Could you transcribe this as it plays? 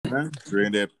man.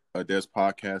 Dream Dead Des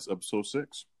Podcast, episode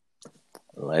 6.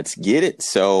 Let's get it.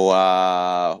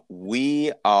 So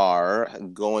we are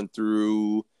going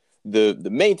through the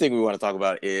main thing we want to talk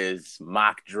about is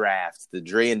mock drafts, the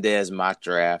Dre and Des mock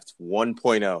draft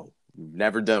 1.0. We've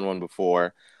never done one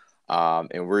before,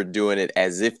 and we're doing it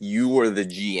as if you were the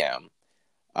GM.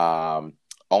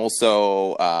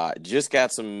 Also, just saw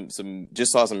some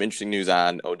interesting news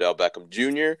on Odell Beckham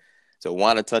Jr., so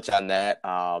want to touch on that.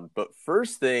 But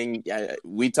first thing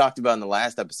we talked about in the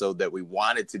last episode that we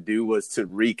wanted to do was to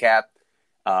recap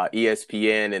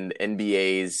ESPN and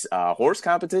NBA's horse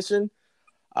competition.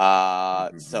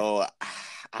 So,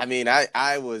 I mean,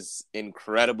 I was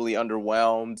incredibly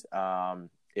underwhelmed.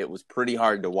 It was pretty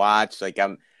hard to watch. Like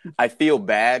I feel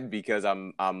bad because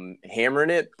I'm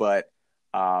hammering it, but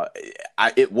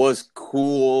it was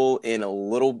cool in a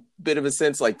little bit of a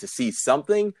sense, like to see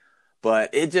something,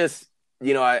 but it just,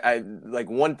 I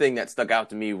like one thing that stuck out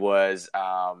to me was,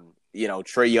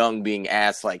 Trae Young being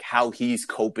asked like how he's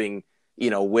coping,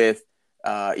 with,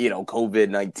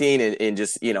 COVID-19 and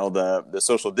just, the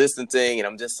social distancing. And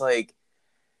I'm just like,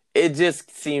 it just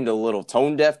seemed a little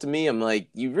tone deaf to me. I'm like,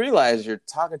 you realize you're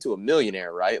talking to a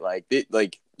millionaire, right?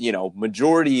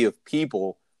 Majority of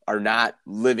people are not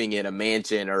living in a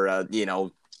mansion or a,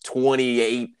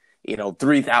 28,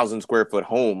 3,000 square foot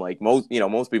home. Like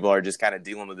most people are just kind of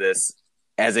dealing with this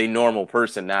as a normal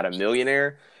person, not a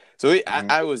millionaire. So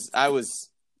I was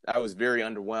very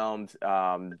underwhelmed,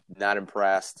 not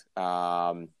impressed.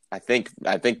 I think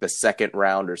the second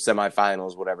round or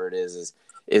semifinals, whatever it is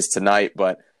tonight.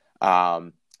 But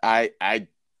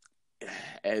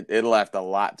it left a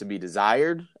lot to be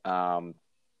desired.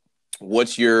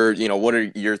 What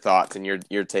are your thoughts and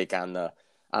your take on the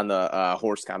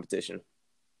horse competition?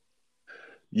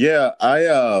 Yeah,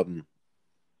 I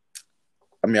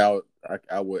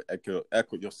would echo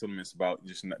your sentiments about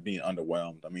just not being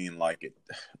underwhelmed. I mean,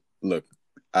 look,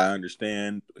 I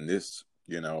understand in this,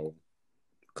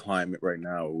 climate right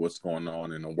now, what's going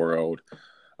on in the world,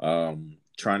 trying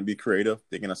to be creative,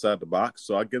 thinking outside the box.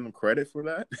 So I give them credit for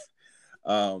that.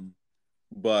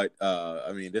 But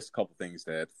there's a couple things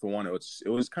that, for one, it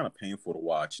was kind of painful to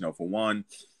watch. For one,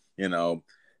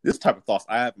 this type of thoughts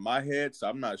I have in my head, so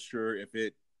I'm not sure if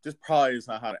this probably is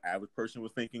not how the average person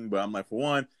was thinking. But I'm like, for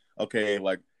one, okay,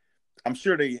 like I'm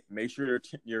sure they made sure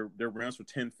their rims were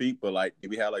 10 feet, but like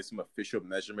maybe had like some official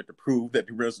measurement to prove that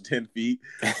the rims were 10 feet.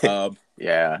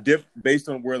 Yeah, based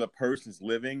on where the person's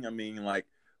living. I mean, like,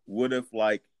 what if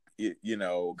like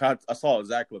God, I saw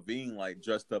Zach LaVine like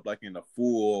dressed up like in a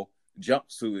full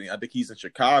jumpsuit. I think he's in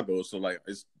Chicago, so like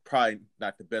it's probably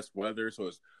not the best weather. So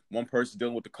it's one person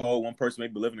dealing with the cold, one person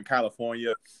maybe living in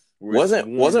California.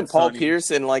 Wasn't Paul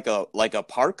Pierce in like a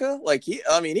parka? Like he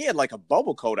had like a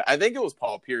bubble coat. I think it was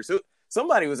Paul Pierce.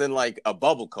 Somebody was in like a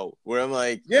bubble coat where I'm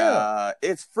like,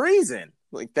 it's freezing.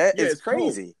 Like that is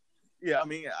crazy. Cold. Yeah, I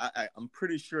mean, I'm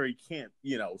pretty sure he can't,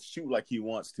 shoot like he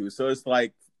wants to. So it's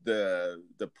like the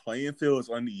playing field is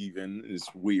uneven.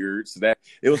 It's weird. So that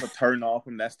it was a turn off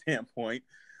from that standpoint.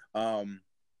 You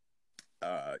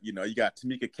got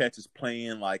Tamika Catchings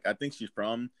playing like I think she's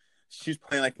playing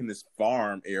like in this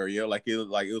farm area. Like it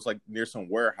was like near some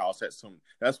warehouse that's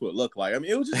what it looked like. I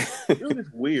mean, it was just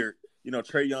weird.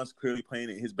 Trae Young's clearly playing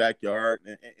in his backyard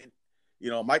and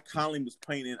Mike Conley was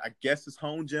playing in, I guess, his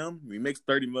home gym. He makes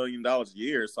 $30 million a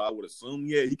year, so I would assume,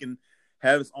 he can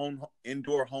have his own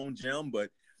indoor home gym. But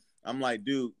I'm like,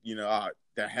 dude,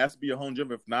 that has to be a home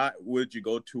gym. If not, would you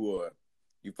go to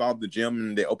you found the gym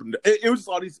and they opened it was just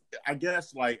all these, I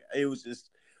guess, like, it was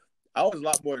just, I was a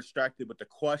lot more distracted with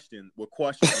questions than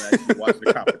actually watching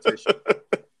the competition.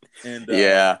 And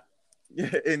look,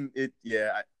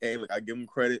 I give them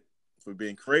credit for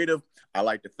being creative. I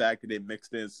like the fact that they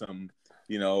mixed in some,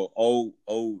 the old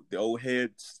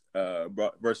heads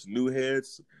versus new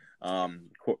heads. So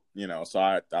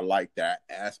I like that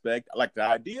aspect. I like the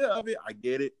idea of it. I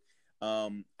get it.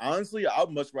 Honestly,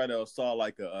 I'd much rather have saw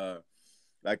like a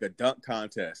dunk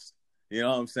contest. You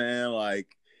know what I'm saying? Like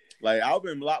I've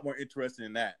been a lot more interested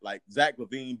in that. Like Zach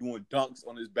LaVine doing dunks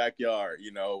on his backyard.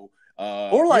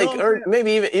 Or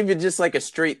maybe even just like a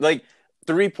straight like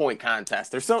 3-point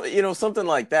contest or something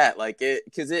like that. Like to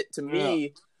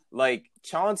me, like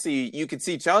Chauncey, you could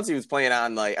see Chauncey was playing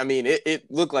on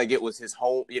it looked like it was his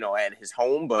home, at his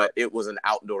home, but it was an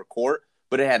outdoor court,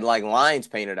 but it had like lines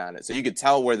painted on it. So you could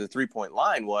tell where the 3-point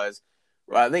line was.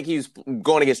 I think he was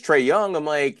going against Trae Young. I'm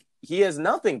like, he has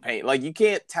nothing painted. Like you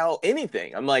can't tell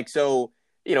anything. I'm like, so,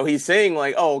 he's saying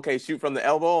like, oh, okay, shoot from the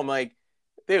elbow. I'm like,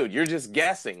 dude, you're just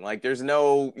guessing. Like there's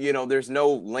no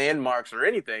landmarks or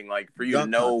anything like for you to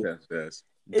know. Contest, yes.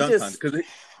 it Dunk just contest. Because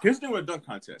here's the thing with a dunk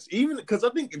contest. Even because I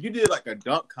think if you did like a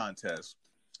dunk contest,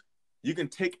 you can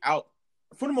take out,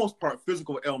 for the most part,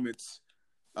 physical elements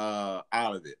out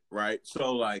of it, right?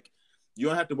 So like you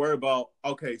don't have to worry about,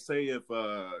 okay, say if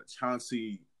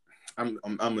Chauncey, I'm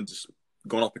just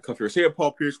going off the cuff here. Say if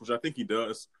Paul Pierce, which I think he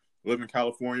does, live in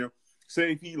California.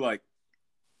 Say if he like,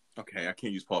 okay, I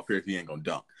can't use Paul Pierce, he ain't gonna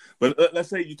dunk. But let's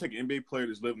say you take an NBA player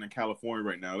that's living in California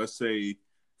right now. Let's say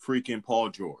freaking Paul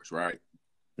George, right?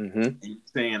 Mm-hmm. And you're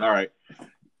saying, all right,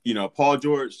 you know, Paul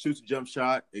George shoots a jump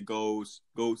shot, it goes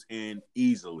in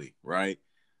easily, right?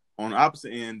 On the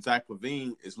opposite end, Zach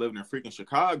LaVine is living in freaking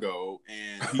Chicago,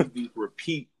 and he needs to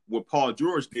repeat what Paul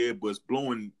George did, was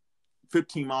blowing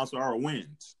 15 miles per hour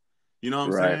winds. You know what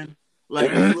I'm Right. saying? Like,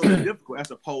 it's a little bit difficult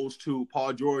as opposed to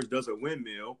Paul George does a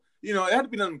windmill. You know, it had to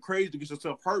be nothing crazy to get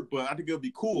yourself hurt, but I think it would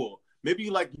be cool. Maybe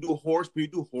you do a horse, but you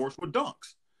do horse with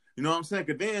dunks. You know what I'm saying?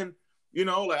 Because then, you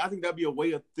know, like I think that'd be a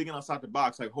way of thinking outside the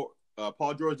box. Like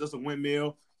Paul George does a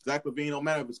windmill. Zach LaVine, no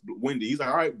matter if it's windy, he's like,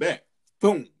 all right, bet.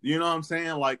 Boom. You know what I'm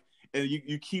saying? Like, and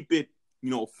you keep it, you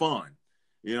know, fun.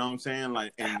 You know what I'm saying?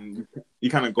 Like, and you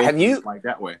kind of go like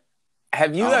that way.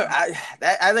 Have you ever,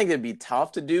 I think it'd be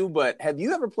tough to do, but have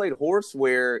you ever played horse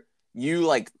where you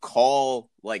like call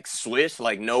like swish,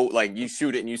 like no, like you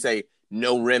shoot it and you say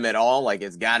no rim at all, like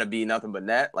it's got to be nothing but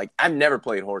net? Like I've never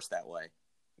played horse that way.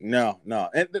 No,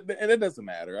 and it doesn't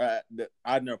matter.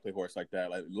 I've never played horse like that.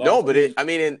 Like no, but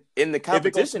in the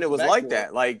competition it was like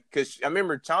that. Like because I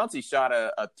remember Chauncey shot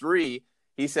a three.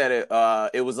 He said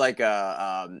it was like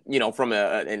you know, from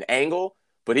an angle,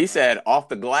 but he said off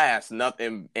the glass,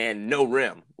 nothing and no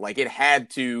rim. Like it had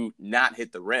to not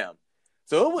hit the rim.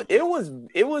 So it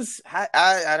was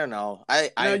I don't know.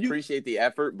 I appreciate the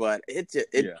effort, but it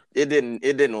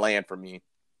didn't land for me.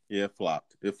 Yeah, it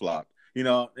flopped. You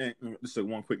know, and just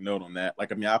one quick note on that.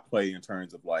 Like, I mean, I play in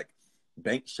terms of like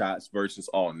bank shots versus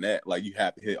all net. Like, you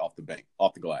have to hit off the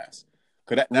glass.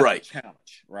 Because that's a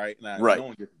challenge, right? Now, no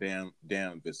one gets damn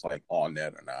if it's like all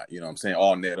net or not. You know what I'm saying?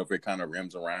 All net, if it kind of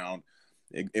rims around,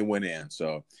 it went in.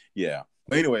 So, yeah.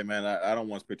 But anyway, man, I don't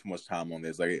want to spend too much time on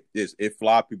this. Like, it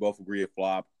flopped. We both agree it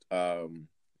flopped. I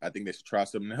think they should try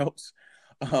something else.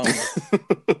 We'll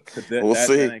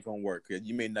see. That ain't gonna work.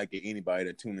 You may not get anybody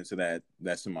to tune into that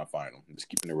semifinal. I'm just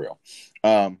keeping it real.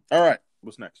 All right,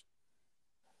 what's next?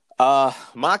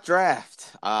 Mock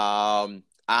draft.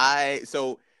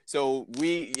 So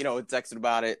we, you know, texted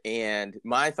about it, and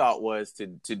my thought was to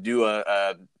do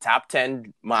a top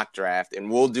 10 mock draft, and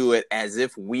we'll do it as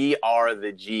if we are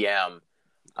the GM.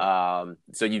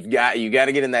 So you got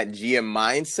to get in that GM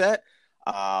mindset.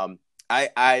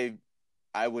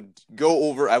 I would go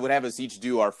over. I would have us each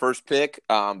do our first pick,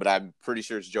 but I'm pretty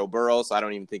sure it's Joe Burrow, so I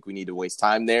don't even think we need to waste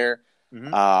time there.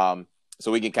 Mm-hmm.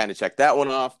 So we can kind of check that one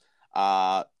off.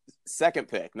 Second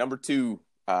pick, number 2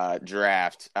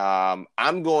 draft. I'm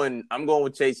going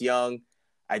with Chase Young.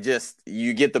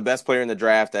 You get the best player in the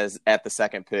draft at the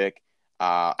second pick.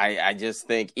 I just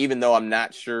think, even though I'm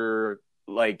not sure,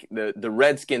 like the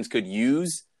Redskins could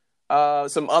use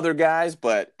some other guys,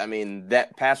 but I mean,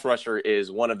 that pass rusher is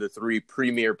one of the 3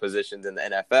 premier positions in the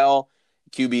NFL: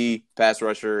 QB, pass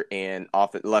rusher, and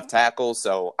left tackle.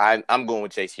 So I'm going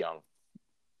with Chase Young.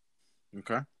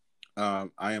 Okay.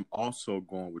 I am also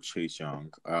going with Chase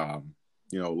Young.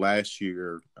 You know, last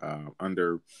year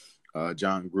under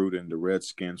John Gruden, the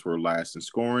Redskins were last in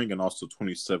scoring and also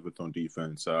 27th on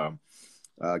defense.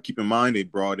 Keep in mind, they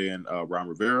brought in Ron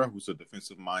Rivera, who's a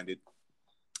defensive-minded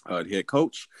head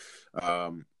coach.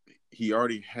 He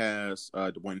already has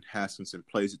Dwayne Haskins in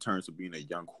place in terms of being a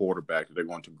young quarterback that they're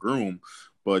going to groom.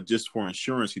 But just for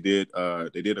insurance, they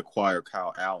did acquire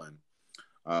Kyle Allen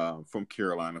from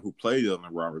Carolina, who played under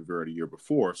Ron Rivera the year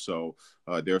before. So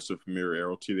there's some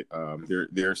familiarity.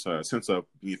 There's a sense of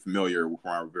being familiar with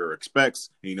what Ron Rivera expects.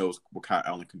 And he knows what Kyle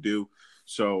Allen can do.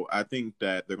 So I think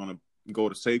that they're going to go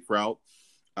the safe route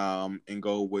and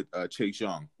go with Chase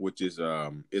Young, which is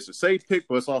it's a safe pick,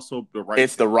 but it's also the right.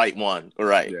 It's pick. The right one,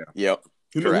 right? Yeah. Yep.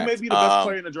 Who may be the best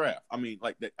player in the draft? I mean,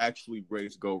 like that actually ready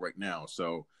to go right now.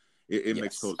 So it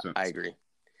makes total sense. I agree.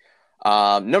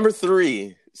 Number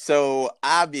 3. So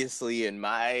obviously, in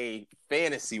my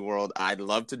fantasy world, I'd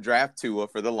love to draft Tua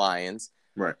for the Lions.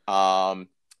 Right.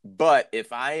 But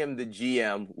if I am the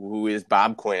GM, who is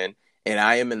Bob Quinn, and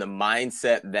I am in the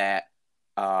mindset that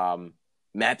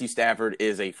Matthew Stafford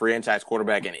is a franchise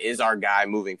quarterback and is our guy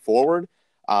moving forward,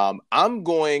 I'm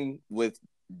going with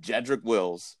Jedrick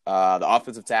Wills, the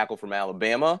offensive tackle from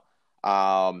Alabama.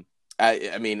 I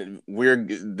mean,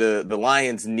 the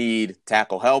Lions need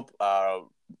tackle help.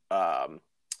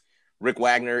 Rick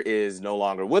Wagner is no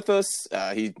longer with us.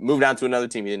 He moved on to another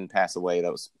team. He didn't pass away.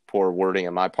 That was poor wording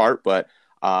on my part, but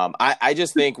I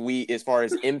just think as far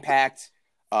as impact,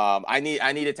 I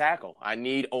need a tackle. I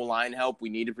need O-line help. We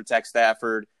need to protect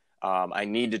Stafford. I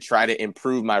need to try to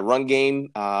improve my run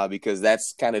game because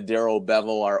that's kind of Darrell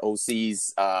Bevel, our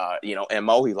OC's,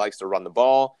 MO. He likes to run the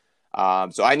ball.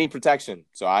 So I need protection.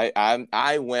 So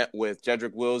I went with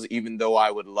Jedrick Wills, even though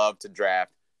I would love to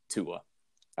draft Tua.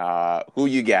 Who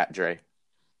you got, Dre?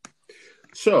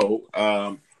 So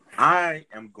I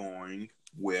am going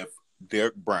with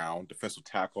Derek Brown, defensive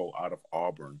tackle out of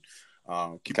Auburn.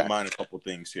 Keep in mind a couple of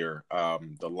things here.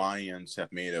 The Lions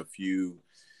have made a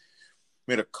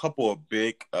couple of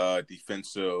big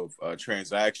defensive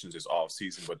transactions this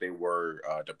offseason, but they were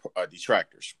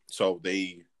detractors. So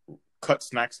they cut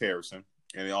Snacks Harrison,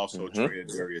 and they also traded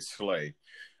Darius Slay.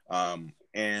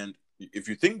 And if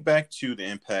you think back to the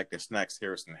impact that Snacks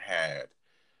Harrison had,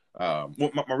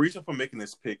 my reason for making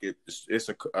this pick it's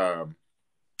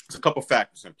a couple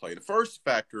factors in play. The first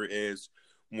factor is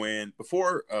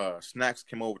before Snacks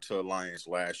came over to the Lions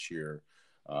last year,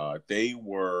 they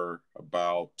were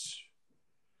about.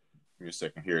 Give me a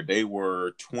second here. They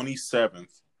were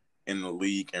 27th in the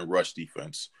league in rush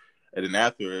defense. And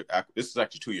then this is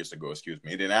actually 2 years ago, excuse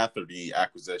me. And then after the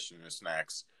acquisition of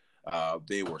Snacks,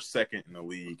 they were second in the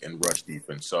league in rush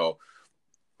defense. So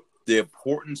the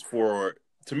importance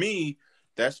to me,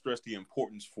 that stressed the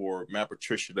importance for Matt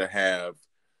Patricia to have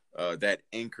that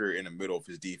anchor in the middle of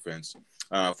his defense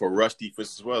for rush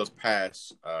defense as well as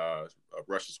pass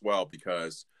rush as well,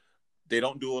 because they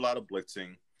don't do a lot of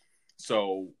blitzing.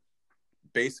 So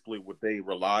basically what they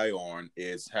rely on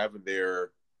is having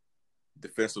their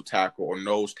defensive tackle or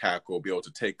nose tackle be able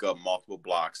to take up multiple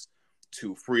blocks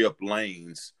to free up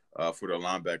lanes for their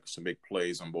linebackers to make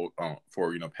plays on both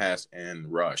for pass and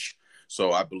rush.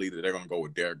 So I believe that they're going to go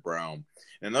with Derek Brown.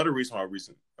 And another reason why I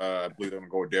believe they're going to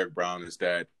go with Derek Brown is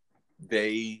that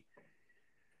they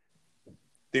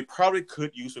probably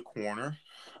could use a corner.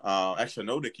 Actually, I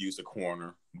know they could use a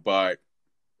corner, but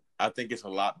I think it's a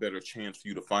lot better chance for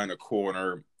you to find a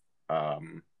corner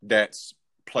that's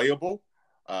playable,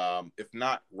 if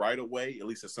not right away, at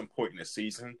least at some point in the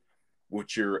season,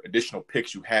 with your additional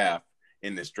picks you have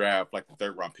in this draft, like the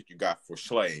third-round pick you got for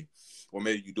Slay, or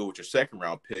maybe you do it with your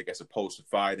second-round pick as opposed to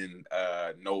finding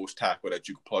a nose tackle that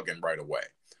you can plug in right away.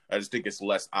 I just think it's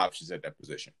less options at that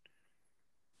position.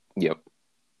 Yep,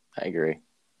 I agree.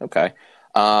 Okay.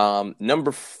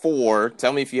 Number 4,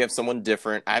 tell me if you have someone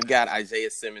different. I've got Isaiah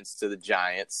Simmons to the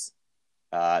Giants.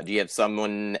 Do you have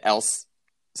someone else,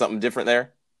 something different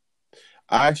there?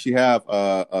 I actually have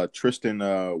Tristan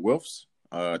Wilfs,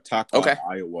 tackle out of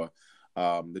Iowa.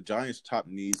 The Giants' top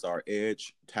needs are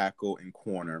edge, tackle, and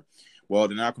corner. Well,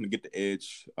 they're not going to get the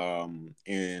edge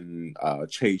in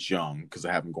Chase Young because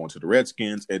I have him going to the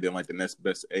Redskins, and then like the next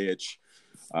best edge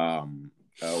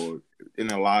in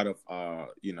a lot of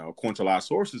according to a lot of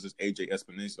sources is AJ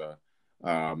Espinosa,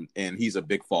 and he's a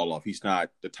big fall off. He's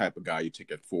not the type of guy you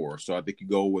take at 4. So I think you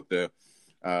go with the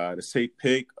safe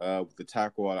pick with the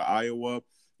tackle out of Iowa.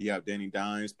 You have Danny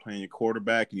Dimes playing your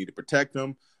quarterback. You need to protect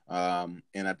him,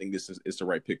 and I think it's the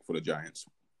right pick for the Giants.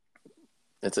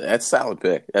 That's a solid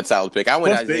pick. I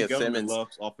went Isaiah Simmons.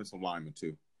 Loves offensive lineman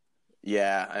too.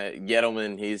 Yeah,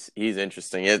 Gettleman, he's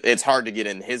interesting. It's hard to get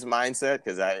in his mindset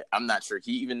because I'm not sure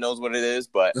he even knows what it is.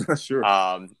 But sure.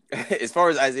 As far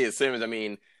as Isaiah Simmons, I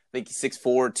mean, I think he's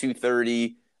 6'4",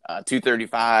 230,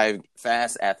 235,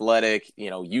 fast, athletic.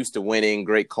 Used to winning,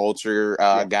 great culture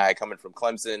guy coming from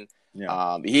Clemson.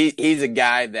 Yeah. He's a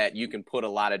guy that you can put a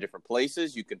lot of different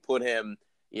places. You can put him,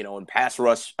 in pass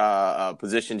rush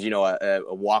positions. A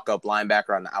walk up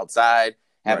linebacker on the outside.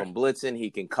 Have him blitzing. He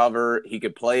can cover. He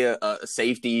could play a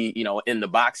safety, in the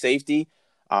box safety.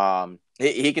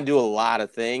 He can do a lot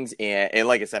of things. And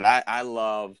like I said, I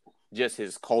love just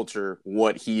his culture,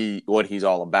 what he's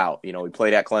all about. He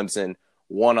played at Clemson,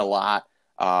 won a lot,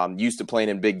 used to playing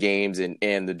in big games,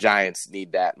 and the Giants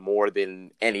need that more than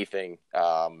anything.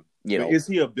 Is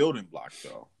he a building block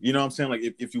though? You know what I'm saying? Like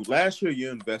if you last year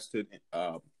you invested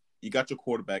you got your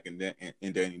quarterback in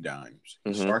Danny Dimes.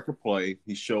 He started to play.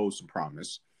 He showed some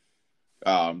promise.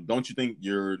 Don't you think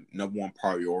your number one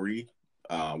priority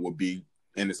would be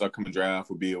in this upcoming draft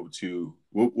would be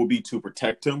to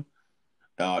protect him?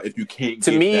 If you can't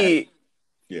to get me,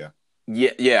 that,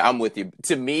 yeah, I'm with you.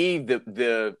 To me,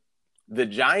 the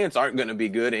Giants aren't going to be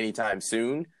good anytime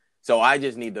soon. So I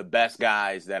just need the best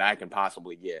guys that I can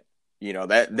possibly get.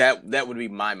 That would be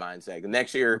my mindset.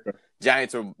 Next year,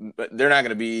 Giants they're not going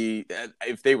to be.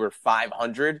 If they were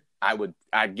 500,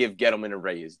 I'd give Gettleman a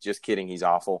raise. Just kidding, he's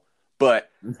awful. But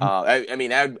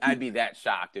I'd be that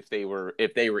shocked if they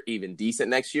were even decent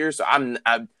next year. So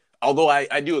although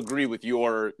I do agree with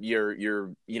your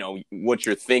what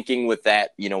you're thinking with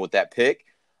that with that pick.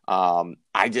 I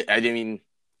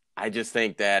just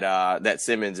think that that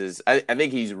Simmons is. I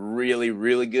think he's really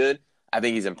really good. I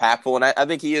think he's impactful, and I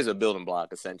think he is a building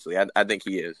block essentially. I think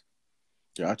he is.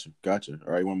 Gotcha. All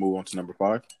right, you want to move on to number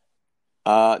 5?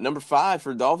 Number 5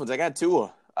 for Dolphins, I got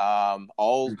Tua.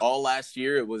 All last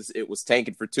year it was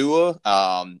tanking for Tua.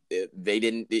 They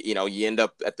didn't, you end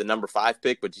up at the number 5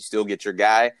 pick, but you still get your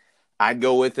guy. I'd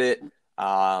go with it.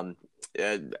 I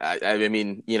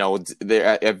mean,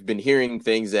 I've been hearing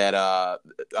things that a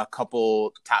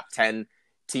couple top 10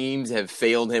 teams have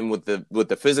failed him with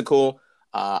the physical.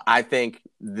 I think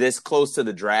this close to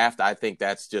the draft, I think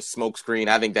that's just smokescreen.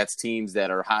 I think that's teams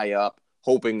that are high up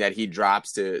hoping that he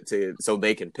drops to so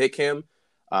they can pick him.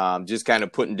 Just kind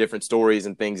of putting different stories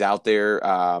and things out there.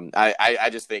 I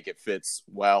just think it fits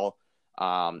well.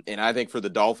 And I think for the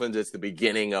Dolphins, it's the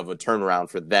beginning of a turnaround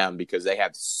for them because they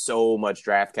have so much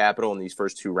draft capital in these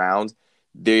first 2 rounds.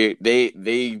 I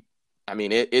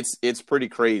mean, it's pretty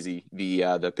crazy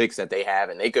the picks that they have,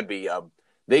 and they could be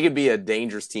a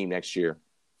dangerous team next year.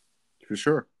 For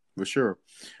sure.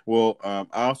 Well, I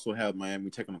also have Miami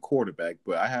taking a quarterback,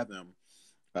 but I have them.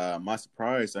 My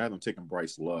surprise, I have them taking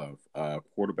Bryce Love,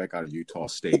 quarterback out of Utah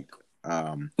State.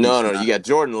 No, you got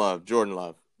Jordan Love.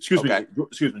 Excuse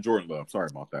me, Jordan Love. Sorry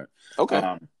about that.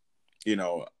 Okay.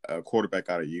 A quarterback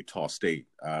out of Utah State.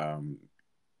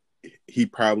 He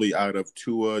probably out of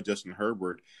Tua, Justin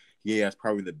Herbert, he has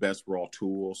probably the best raw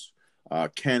tools.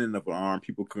 Cannon of an arm.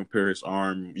 People compare his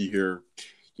arm. You hear,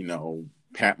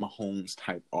 Pat Mahomes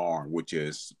type arm, which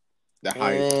is the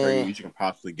highest praise you can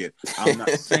possibly get. I'm not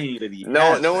saying that he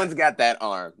no one's got that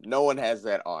arm. No one has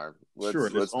that arm.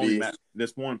 There's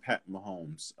one Pat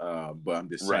Mahomes, but I'm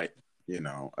just saying,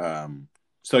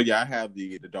 so yeah, I have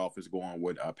the Dolphins going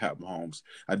with Pat Mahomes.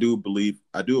 I do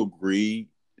agree.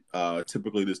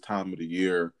 Typically this time of the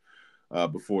year,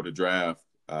 before the draft,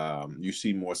 you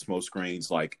see more smoke screens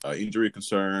like injury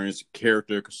concerns,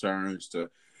 character concerns to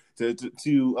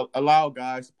allow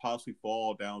guys to possibly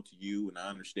fall down to you, and I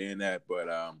understand that, but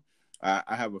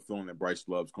I have a feeling that Bryce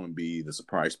Love's going to be the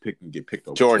surprise pick and get picked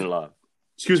over. Jordan Love.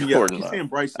 Excuse me, Jordan Love. Saying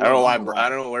Bryce Love. I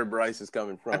don't know where Bryce is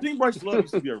coming from. I think Bryce Love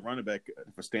used to be a running back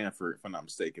for Stanford, if I'm not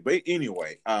mistaken. But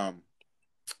anyway,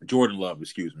 Jordan Love,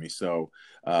 excuse me. So,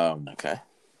 okay,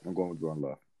 I'm going with Jordan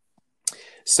Love.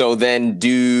 So then,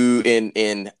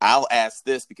 I'll ask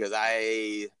this because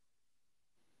I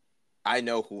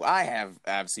know who I have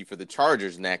obviously for the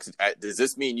Chargers next. Does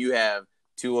this mean you have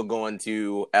Tua going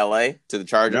to LA to the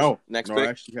Chargers next pick? No, I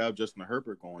actually have Justin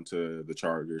Herbert going to the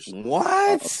Chargers.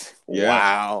 What?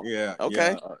 Wow. Yeah.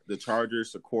 Okay. Yeah. The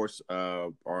Chargers, of course,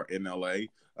 are in LA.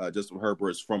 Justin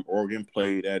Herbert is from Oregon,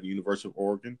 played at the University of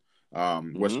Oregon.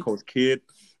 West Coast kid.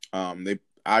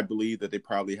 I believe that they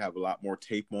probably have a lot more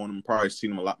tape on him. Probably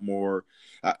seen him a lot more.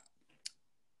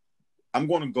 I'm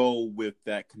going to go with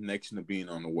that connection of being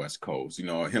on the West Coast.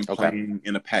 Him playing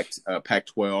in a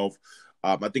Pac-12.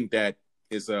 I think that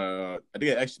it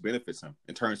actually benefits him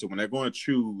in terms of when they're going to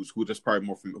choose who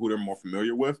they're more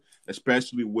familiar with,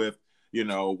 especially with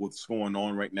what's going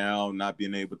on right now, not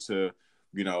being able to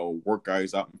work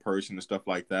guys out in person and stuff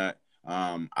like that.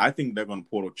 I think they're going to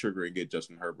pull the trigger and get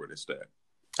Justin Herbert instead.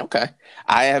 Okay.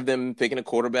 I have them picking a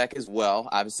quarterback as well.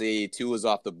 Obviously, Tua's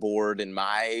off the board in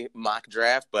my mock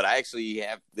draft, but I actually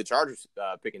have the Chargers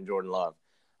picking Jordan Love.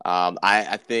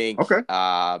 I think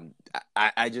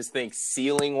I just think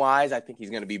ceiling wise, I think he's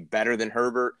going to be better than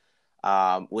Herbert.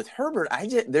 With Herbert,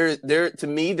 to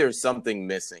me there's something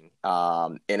missing.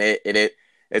 And it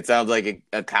sounds like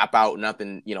a cop out,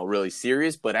 nothing really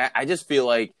serious, but I just feel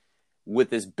like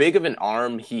with as big of an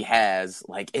arm he has,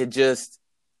 like it just.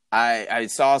 I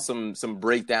saw some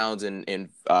breakdowns in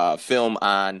film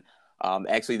on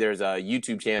actually there's a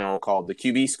YouTube channel called the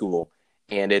QB School,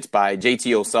 and it's by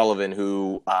JT O'Sullivan,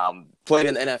 who played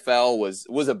in the NFL,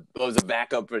 was a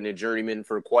backup and a journeyman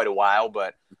for quite a while,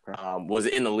 but was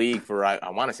in the league for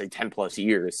I want to say 10 plus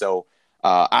years. So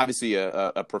obviously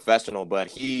a professional, but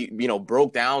he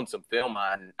broke down some film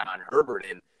on Herbert,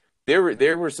 and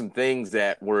there were some things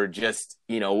that were just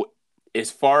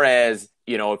as far as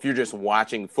if you're just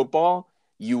watching football,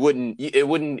 it wouldn't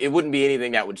be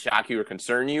anything that would shock you or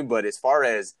concern you. But as far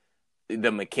as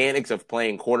the mechanics of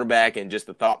playing quarterback and just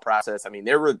the thought process, I mean,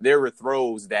 there were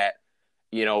throws that,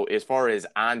 as far as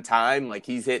on time, like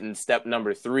he's hitting step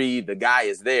number 3, the guy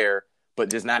is there, but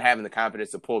just not having the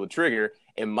confidence to pull the trigger.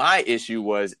 And my issue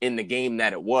was in the game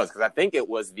that it was, because I think it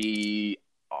was the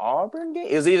Auburn game.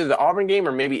 It was either the Auburn game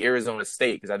or maybe Arizona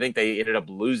State, because I think they ended up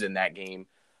losing that game.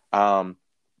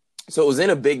 So it was in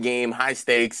a big game, high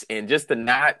stakes, and just to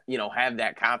not, have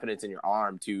that confidence in your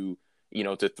arm to,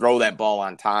 to throw that ball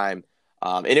on time.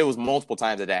 And it was multiple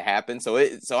times that happened. So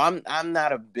I'm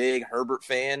not a big Herbert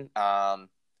fan.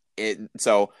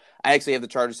 So I actually have the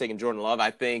Chargers taking Jordan Love.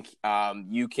 I think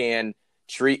you can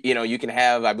you can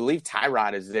have, I believe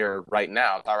Tyrod is there right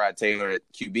now, Tyrod Taylor at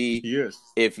QB. He is.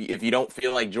 If you don't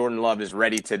feel like Jordan Love is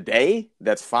ready today,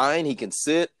 that's fine. He can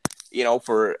sit,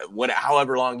 for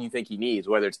however long you think he needs,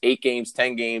 whether it's 8 games,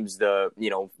 10 games,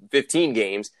 15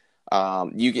 games.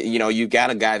 You've got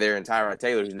a guy there in Tyrod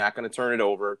Taylor who's not going to turn it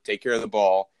over, take care of the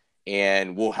ball,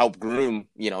 and will help groom,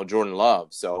 Jordan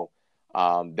Love. So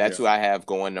that's who I have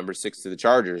going number 6 to the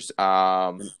Chargers.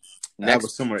 Next, I have a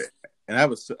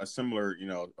similar,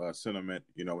 sentiment,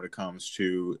 when it comes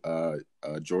to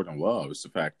Jordan Love. It's the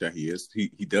fact that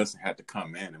he doesn't have to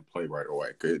come in and play right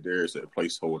away. There's a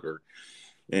placeholder,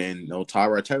 and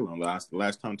Tyrod Taylor. The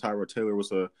last time Tyrod Taylor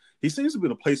he seems to be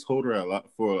the placeholder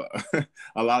for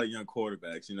a lot of young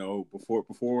quarterbacks.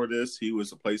 Before this, he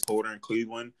was a placeholder in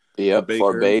Cleveland. Yep,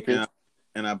 for Baker.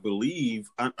 And I believe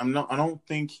I don't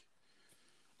think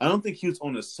he was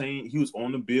on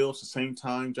the Bills the same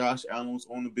time Josh Allen was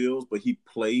on the Bills, but he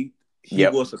played. He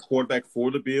was a quarterback for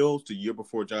the Bills the year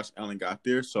before Josh Allen got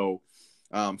there. So,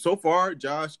 so far,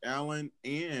 Josh Allen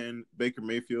and Baker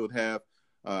Mayfield have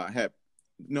had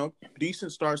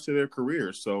decent starts to their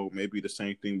careers. So maybe the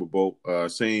same thing with both.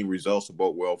 Same results will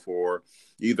bode well for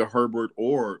either Herbert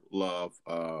or Love.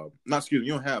 You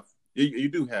don't have. You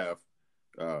do have.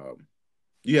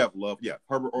 You have Love,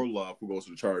 Herbert or Love who goes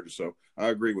to the Chargers. So I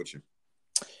agree with you.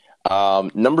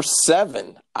 Number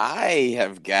 7, I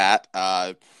have got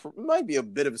might be a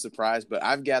bit of a surprise, but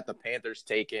I've got the Panthers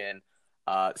taking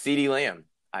CeeDee Lamb.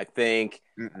 I think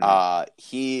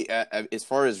he, as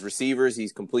far as receivers,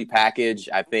 he's complete package.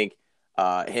 I think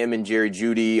him and Jerry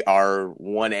Jeudy are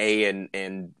 1A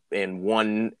and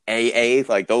 1AA.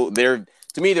 Like they're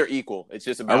to me they're equal. It's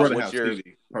just about what's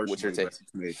your take.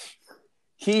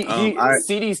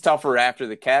 CeeDee's tougher after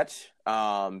the catch.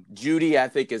 Jeudy, I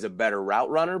think, is a better route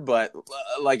runner, but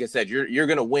like I said, you're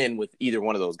going to win with either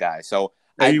one of those guys. So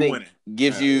I think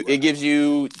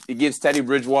it gives Teddy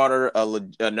Bridgewater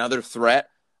another threat.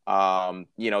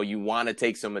 You want to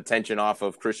take some attention off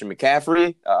of Christian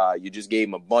McCaffrey. You just gave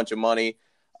him a bunch of money.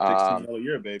 $16 a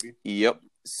year, baby. Yep.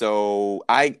 So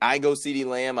I go CeeDee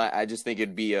Lamb. I just think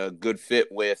it'd be a good fit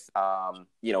with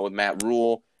with Matt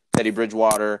Rule, Teddy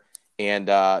Bridgewater. And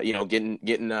getting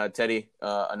Teddy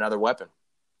another weapon.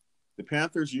 The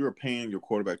Panthers, you are paying your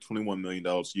quarterback $21 million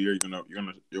a year.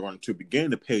 You're going to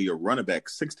begin to pay your running back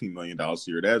 $16 million a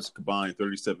year. That's combined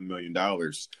 $37 million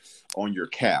on your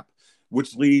cap,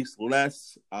 which leaves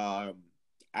less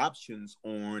options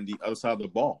on the other side of the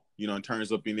ball. In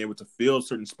terms of being able to fill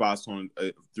certain spots on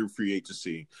through free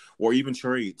agency or even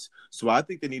trades. So I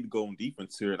think they need to go on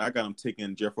defense here, and I got them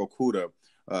taking Jeff Okudah,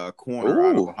 corner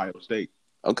out of Ohio State.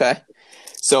 Okay.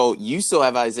 So you still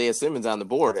have Isaiah Simmons on the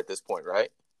board at this point,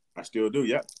 right? I still do,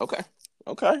 yeah. Okay.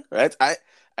 Right.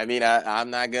 I'm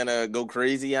not gonna go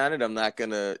crazy on it. I'm not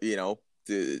gonna, to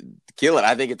kill it.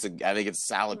 I think it's a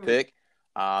solid pick.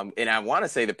 And I want to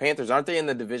say the Panthers, aren't they in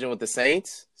the division with the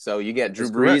Saints? So you get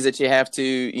Drew Brees that you have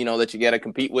to, that you got to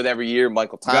compete with every year.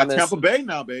 Michael Thomas. You got Tampa Bay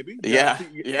now, baby.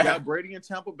 You got Brady in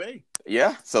Tampa Bay.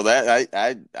 Yeah. So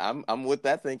that I'm with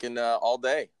that thinking all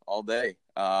day.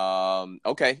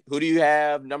 Okay. Who do you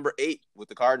have number 8 with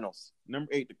the Cardinals? Number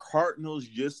 8, the Cardinals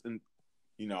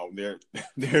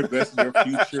they're best in their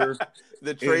future.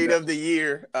 The trade of the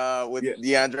year with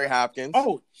DeAndre Hopkins.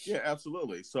 Oh, yeah,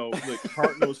 absolutely. So the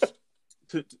Cardinals,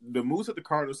 the moves that the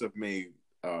Cardinals have made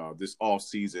this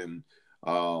offseason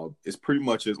is pretty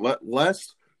much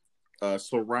let's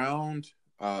surround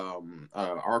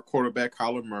our quarterback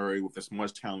Kyler Murray with as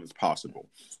much talent as possible.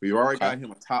 We've already got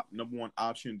him a top number 1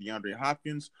 option, DeAndre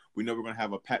Hopkins. We know we're going to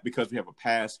have because we have a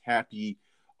pass happy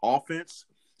offense.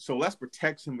 So let's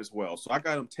protect him as well. So I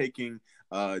got him taking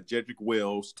Jedrick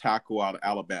Wills, tackle out of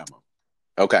Alabama.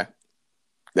 Okay,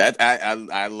 that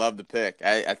I love the pick.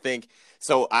 I think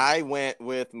so. I went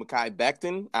with Mekhi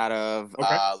Becton out of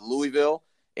Louisville.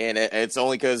 And it's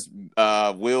only because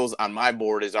Wills on my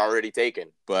board is already taken.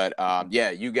 But,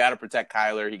 you got to protect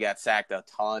Kyler. He got sacked a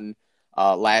ton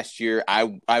last year.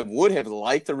 I would have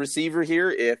liked a receiver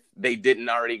here if they didn't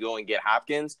already go and get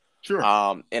Hopkins. Sure.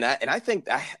 And I think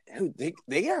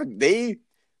they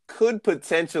could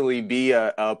potentially be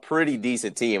a pretty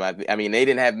decent team. I mean, they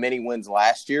didn't have many wins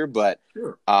last year, but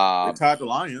sure. They tied the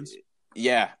Lions.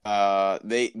 Yeah.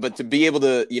 But to be able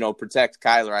to, protect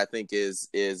Kyler, I think is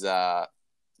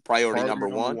priority number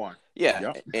one. Yeah.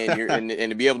 Yep.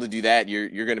 And to be able to do that,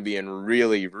 you're going to be in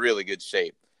really, really good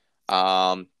shape.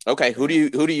 Okay, who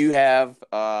do you have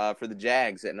for the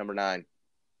Jags at number 9?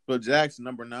 For Jags,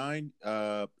 number 9,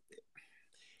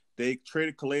 they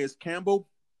traded Calais Campbell,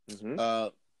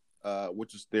 Mm-hmm.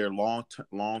 which is their long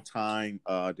time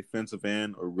defensive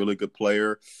end, a really good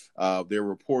player. There are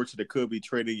reports that they could be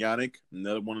trading Yannick,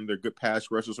 another one of their good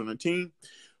pass rushers on the team.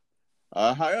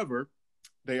 However,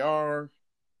 they are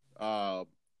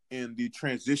in the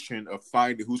transition of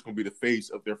finding who's going to be the face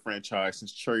of their franchise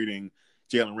since trading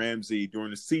Jalen Ramsey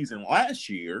during the season last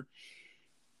year.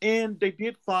 And they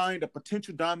did find a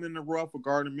potential diamond in the rough for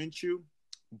Gardner Minshew,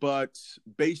 but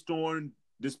based on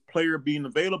this player being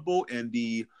available and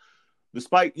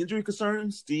despite injury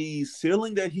concerns, the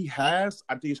ceiling that he has,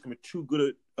 I think it's going to be too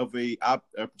good of a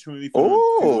opportunity for him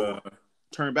to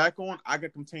turn back on. I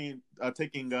got them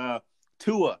taking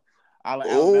Tua out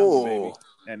of Alabama, baby,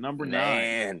 at number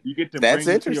 9. You get to bring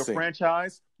him to your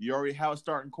franchise. You already have a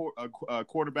starting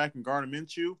quarterback in Gardner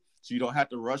Minshew, so you don't have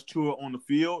to rush Tua on the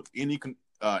field. Any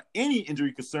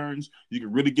injury concerns, you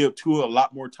can really give Tua a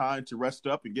lot more time to rest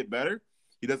up and get better.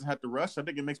 He doesn't have to rush. I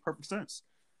think it makes perfect sense.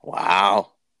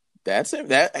 Wow. That's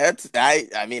it.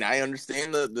 I mean, I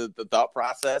understand the thought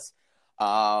process.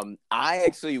 I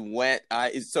actually went.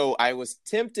 So I was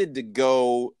tempted to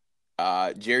go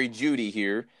Jerry Jeudy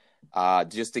here,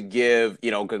 just to give,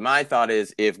 because my thought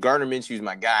is if Gardner Minshew's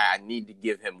my guy, I need to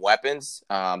give him weapons.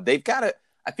 They've got to.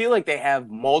 I feel like they have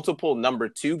multiple number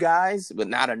 2 guys, but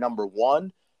not a number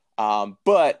 1.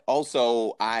 But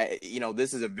also,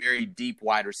 this is a very deep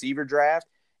wide receiver draft.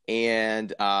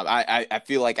 And I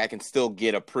feel like I can still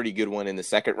get a pretty good one in the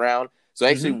second round. So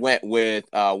I actually went with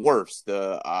Wirfs,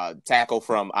 the tackle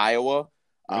from Iowa.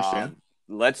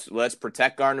 Let's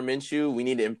protect Gardner Minshew. We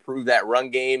need to improve that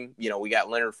run game. We got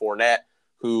Leonard Fournette,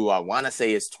 who I want to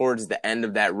say is towards the end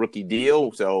of that rookie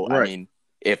deal. So, right. I mean,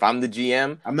 if I'm the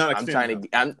GM, I'm not extending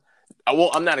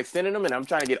them, and I'm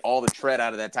trying to get all the tread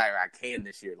out of that tire I can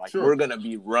this year. Like, We're going to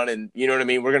be running, you know what I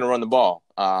mean? We're going to run the ball.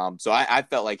 So I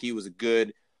felt like he was a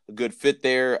good fit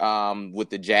there with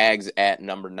the Jags at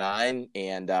number 9.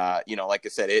 And, like I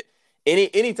said,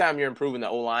 anytime you're improving the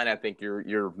O-line, I think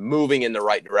you're moving in the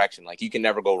right direction. Like, you can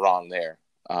never go wrong there.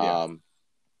 And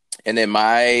then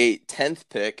my 10th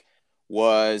pick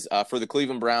was for the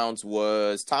Cleveland Browns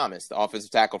was Thomas, the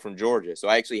offensive tackle from Georgia. So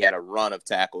I actually had a run of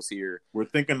tackles here. We're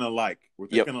thinking alike.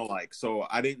 Alike. So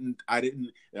I didn't.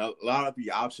 A lot of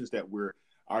the options that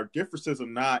our differences are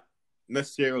not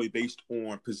necessarily based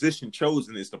on position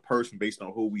chosen. It's the person based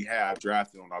on who we have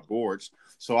drafted on our boards.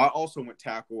 So I also went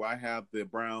tackle. I have the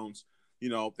Browns. They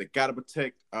got to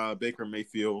protect Baker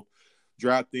Mayfield,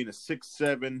 drafting a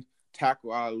 6'7"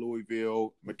 tackle out of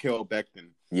Louisville, Mikael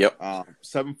Becton. Yep.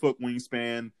 7-foot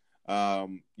wingspan.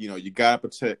 You got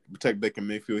to protect Baker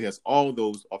Mayfield. He has all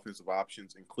those offensive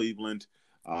options in Cleveland.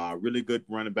 Really good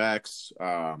running backs.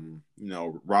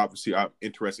 Rob receiver. I'm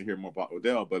interested to hear more about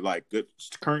Odell, but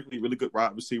currently really good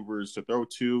wide receivers to throw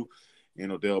to,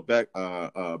 Odell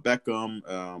Beckham.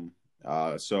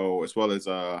 So as well as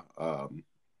Javon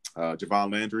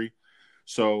Landry.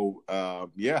 So I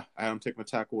had him taking a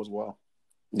tackle as well.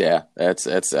 Yeah,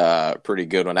 that's a pretty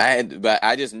good one. But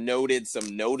I just noted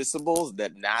some noticeables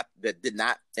that did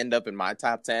not end up in my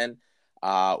top 10.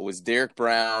 Was Derek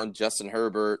Brown, Justin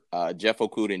Herbert, Jeff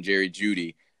Okudah, and Jerry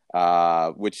Jeudy,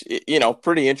 which,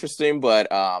 pretty interesting.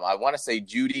 But I want to say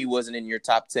Jeudy wasn't in your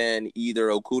top 10 either.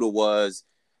 Okudah was,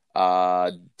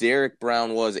 Derek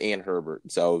Brown was, and Herbert.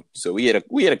 So we had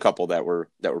a couple that were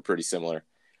pretty similar.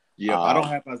 Yeah, I don't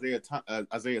have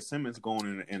Isaiah Simmons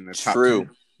going in the top 10.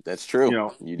 That's true.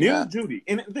 Neil Jeudy.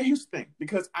 And here's the thing,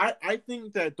 because I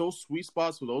think that those sweet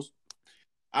spots for those,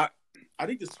 I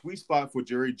think the sweet spot for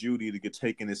Jerry Jeudy to get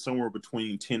taken is somewhere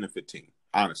between 10 and 15.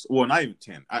 Honestly, well, not even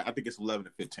 10. I think it's 11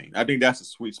 to 15. I think that's a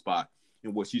sweet spot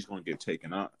in which he's going to get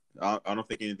taken. I don't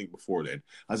think anything before that.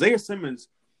 Isaiah Simmons.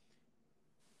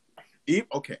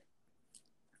 Okay.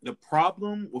 The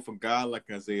problem with a guy like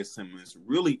Isaiah Simmons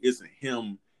really isn't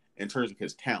him in terms of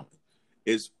his talent.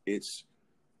 It's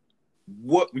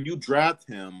when you draft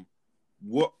him,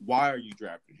 why are you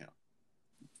drafting him?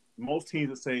 Most teams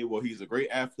would say, well, he's a great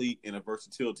athlete and a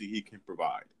versatility he can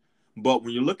provide. But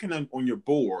when you're looking at on your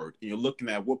board and you're looking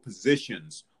at what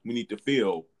positions we need to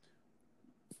fill,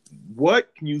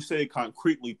 what can you say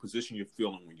concretely position you're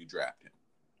filling when you draft him?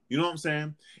 You know what I'm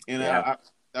saying? And I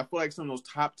feel like some of those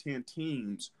top 10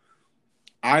 teams,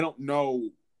 I don't know.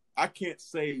 I can't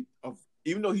say,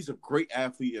 even though he's a great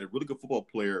athlete and a really good football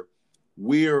player,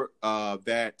 where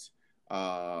that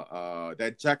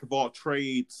jack of all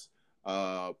trades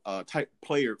type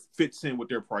player fits in with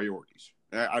their priorities.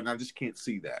 I just can't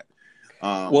see that.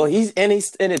 Well,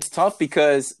 it's tough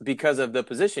because of the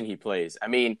position he plays. I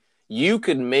mean, you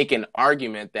could make an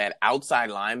argument that outside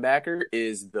linebacker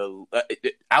is the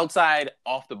outside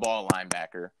off the ball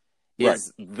linebacker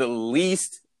is the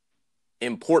least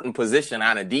important position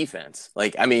on a defense.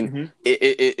 Like, I mean,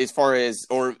 as far as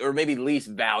or maybe least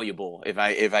valuable, if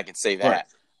I could say that.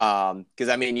 Because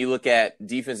I mean, you look at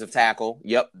defensive tackle.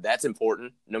 Yep, that's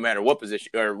important. No matter what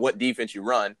position or what defense you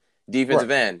run. Defensive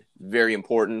end, very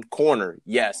important. Corner,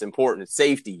 yes, important.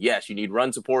 Safety, yes, you need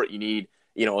run support. You need,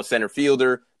 a center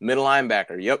fielder. Middle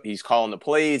linebacker, yep, he's calling the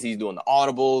plays. He's doing the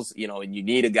audibles, and you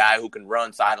need a guy who can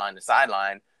run sideline to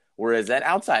sideline. Whereas that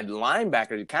outside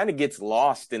linebacker, it kind of gets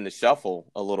lost in the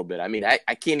shuffle a little bit. I mean, I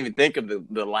can't even think of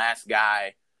the last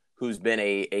guy who's been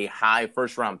a high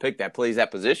first-round pick that plays that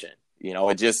position.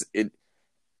 It just – it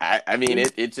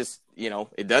just,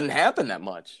 it doesn't happen that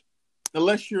much.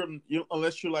 Unless you're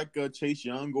like Chase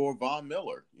Young or Von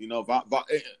Miller, when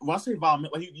I say Von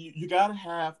Miller, you gotta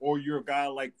have, or you're a guy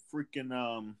like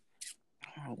freaking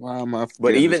why am I?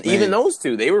 But even those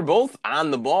two, they were both on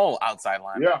the ball outside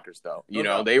linebackers, though.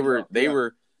 They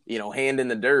were hand in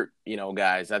the dirt,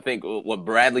 guys. I think what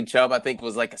Bradley Chubb, I think,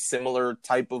 was like a similar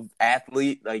type of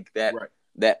athlete, like that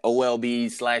that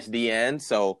OLB/DN.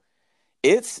 So.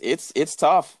 It's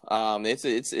tough.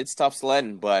 It's tough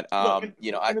sledding, but and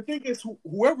the thing is,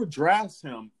 whoever drafts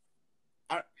him,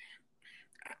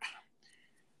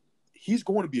 he's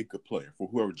going to be a good player for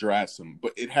whoever drafts him.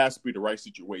 But it has to be the right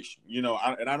situation,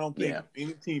 I don't think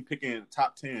any team picking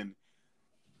top 10,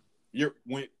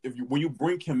 when you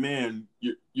bring him in,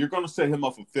 you're going to set him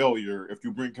up for failure if you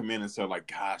bring him in and say like,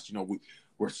 gosh,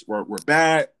 we're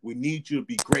bad. We need you to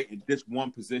be great in this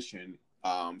one position.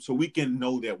 So we can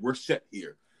know that we're set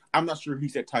here. I'm not sure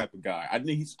he's that type of guy. I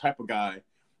think he's the type of guy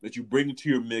that you bring into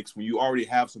your mix when you already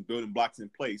have some building blocks in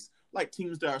place, like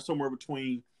teams that are somewhere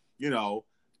between,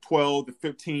 12 to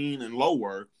 15 and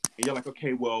lower. And you're like,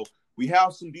 okay, well, we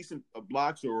have some decent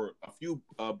blocks or a few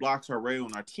blocks already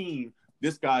on our team.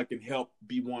 This guy can help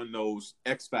be one of those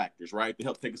X factors, right? To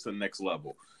help take us to the next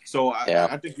level. So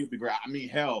I think he'd be great. I mean,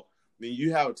 hell,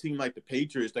 you have a team like the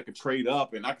Patriots that could trade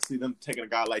up, and I can see them taking a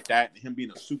guy like that and him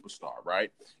being a superstar,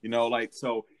 right?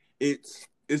 So he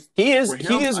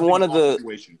is one of the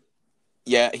situation.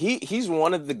 Yeah, he's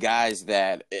one of the guys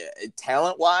that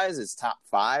talent wise is top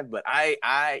 5, but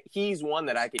he's one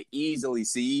that I could easily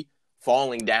see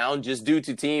falling down just due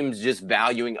to teams just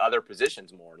valuing other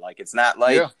positions more. Like it's not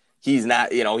like he's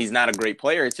not a great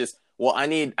player. It's just, well, I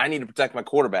need to protect my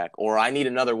quarterback, or I need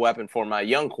another weapon for my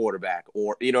young quarterback,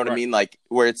 or you know what I mean? Like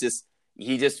where it's just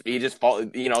he just fall,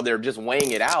 they're just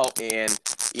weighing it out, and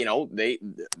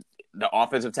the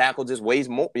offensive tackle just weighs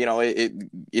more, it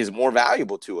is more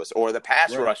valuable to us, or the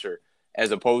pass rusher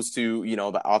as opposed to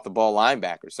the off the ball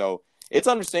linebacker. So it's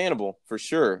understandable for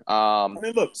sure.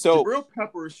 Look, Jabril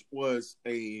Peppers was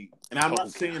and I'm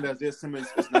not saying that Isaiah Simmons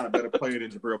is not a better player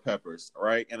than Jabril Peppers, all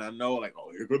right? And I know, like,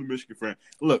 oh, here go the Michigan fan.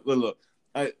 Look.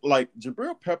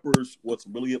 Jabril Peppers was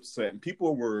really upset, and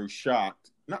people were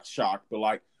not shocked, but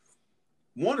like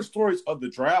one of the stories of the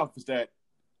draft was that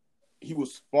he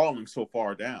was falling so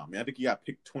far down. I mean, I think he got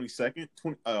picked 22nd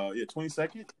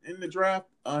in the draft,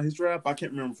 his draft. I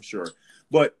can't remember for sure,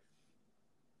 but.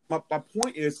 My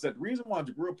point is that the reason why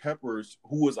Jabril Peppers,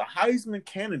 who was a Heisman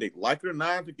candidate, like it or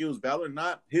not, I think it was valid or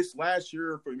not, his last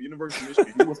year for the University of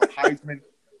Michigan, he was a Heisman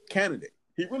candidate.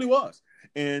 He really was.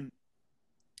 And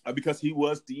because he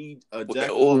was the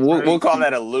we'll call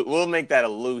that we'll make that a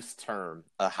loose term,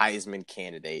 a Heisman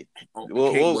candidate.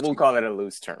 We'll call that a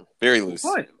loose term. Very loose.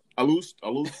 Fine. A loose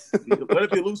let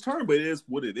it be a loose term, but it is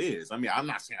what it is. I mean, I'm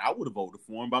not saying I would have voted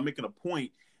for him, but I'm making a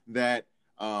point that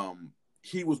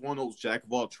he was one of those jack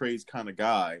of all trades kind of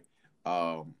guy.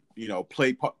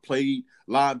 Played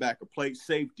linebacker, played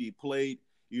safety, played.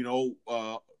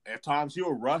 At times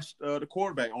he'll rush the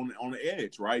quarterback on the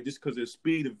edge, right? Just because of his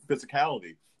speed and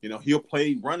physicality. He'll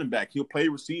play running back, he'll play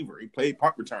receiver, he played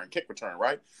punt return, kick return,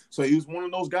 right? So he was one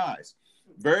of those guys.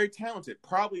 Very talented,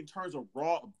 probably in terms of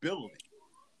raw ability.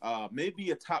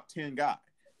 Maybe a top 10 guy,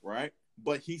 right?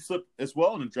 But he slipped as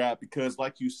well in the draft because,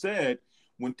 like you said,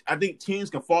 when I think teams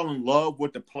can fall in love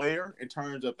with the player in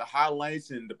terms of the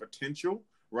highlights and the potential,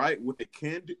 right? What they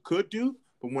could do,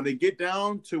 but when they get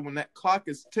down to when that clock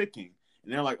is ticking,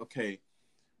 and they're like, okay,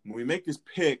 when we make this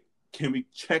pick, can we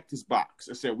check this box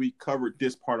and say we covered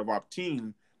this part of our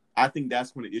team? I think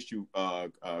that's when the issue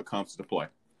comes to play.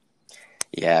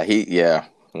 Yeah.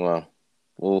 Well,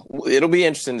 it'll be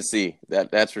interesting to see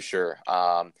that's for sure.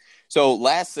 So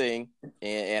last thing,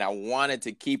 and I wanted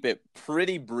to keep it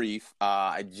pretty brief.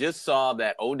 I just saw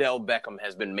that Odell Beckham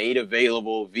has been made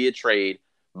available via trade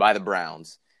by the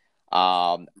Browns.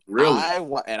 Really?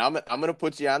 And I'm going to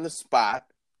put you on the spot.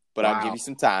 but I'll give you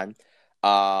some time.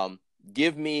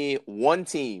 Give me one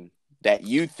team that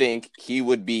you think he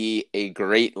would be a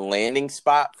great landing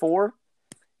spot for,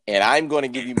 and I'm going to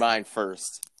give you mine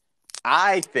first.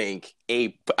 I think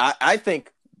the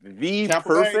Tampa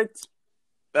perfect.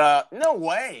 No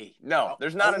way. No,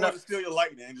 there's not enough to steal your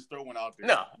lightning and just throw one out there.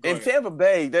 No, in Tampa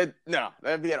Bay, that'd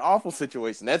be an awful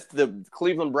situation. That's the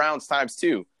Cleveland Browns times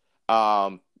 2.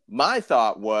 My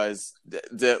thought was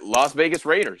the Las Vegas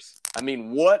Raiders. I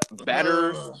mean, what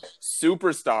better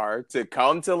superstar to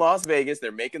come to Las Vegas?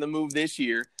 They're making the move this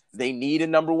year. They need a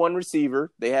number 1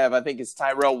 receiver. They have, I think it's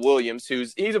Tyrell Williams,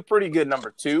 he's a pretty good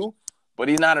number 2, but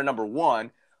he's not a number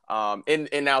 1. And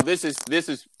now this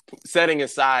is setting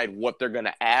aside what they're going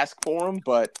to ask for him,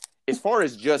 but as far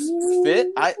as just fit,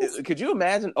 could you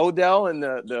imagine Odell in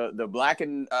the black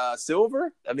and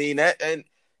silver? I mean, that, and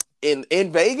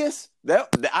in Vegas,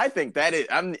 I think that is.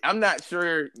 I'm not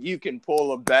sure you can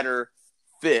pull a better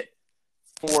fit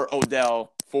for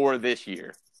Odell for this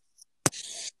year.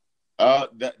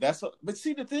 But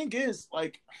see, the thing is,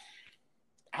 like,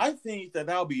 I think that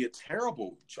would be a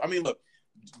terrible. I mean, look,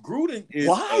 Gruden is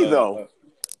why though?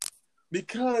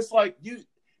 Because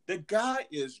the guy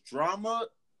is drama,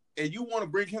 and you want to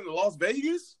bring him to Las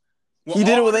Vegas? Well, he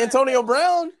did it with Antonio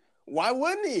Brown. Why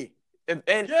wouldn't he? And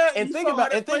think about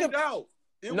this.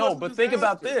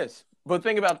 But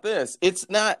think about this. It's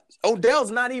not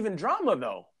Odell's not even drama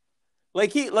though.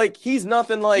 He's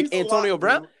nothing like Antonio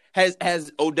Brown.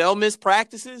 Has Odell missed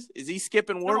practices? Is he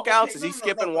skipping workouts? Is he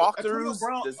skipping walkthroughs?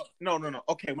 No.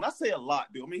 Okay, when I say a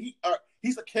lot, dude, I mean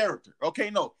he's a character. Okay,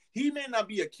 no, he may not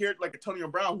be a character like Antonio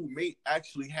Brown, who may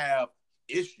actually have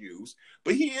issues,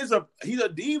 but he's a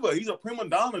diva. He's a prima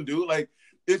donna, dude. Like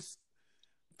it's.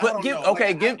 But give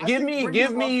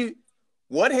me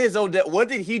what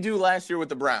did he do last year with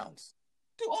the Browns?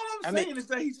 Dude, all I'm saying is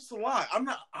that he's just a lot.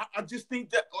 I just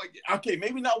think that okay,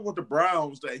 maybe not with the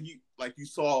Browns that you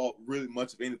saw really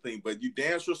much of anything, but you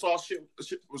damn sure saw shit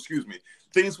excuse me,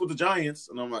 things with the Giants,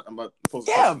 and I'm not supposed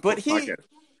to. Yeah, but he's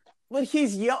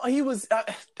young. He was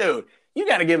dude. You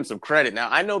got to give him some credit. Now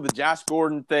I know the Josh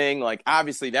Gordon thing. Like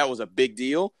obviously that was a big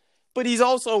deal. But he's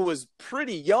also was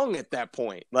pretty young at that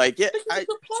point. Like, yeah, he's a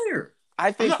good player.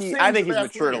 I think he's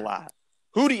matured a lot.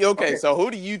 So who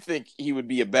do you think he would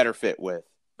be a better fit with?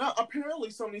 Now, apparently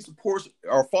some of these reports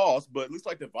are false, but it looks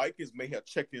like the Vikings may have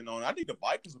checked in on. I think the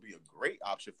Vikings would be a great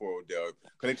option for Odell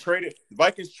because the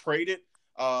Vikings traded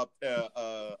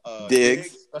Stephon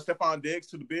Diggs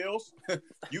to the Bills.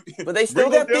 But they still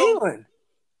got Thielen.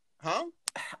 Huh?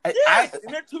 Yes,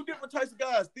 and they're two different types of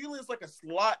guys. Thielen is like a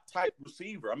slot type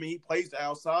receiver. I mean, he plays the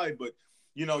outside, but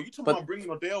you talking about bringing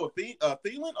Odell with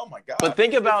Thielen. Oh my god! But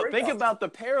think about the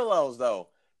parallels though,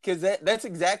 because that's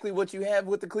exactly what you have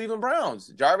with the Cleveland Browns.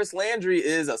 Jarvis Landry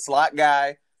is a slot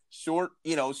guy, short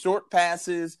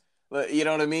passes. You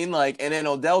know what I mean? And then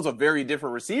Odell's a very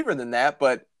different receiver than that,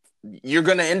 but you're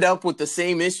going to end up with the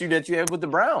same issue that you have with the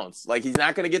Browns. He's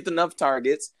not going to get enough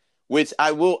targets, which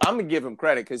I'm going to give him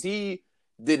credit because he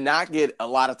did not get a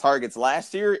lot of targets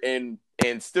last year and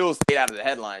still stayed out of the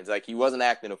headlines. He wasn't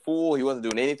acting a fool. He wasn't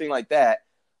doing anything like that.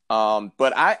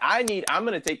 But I'm going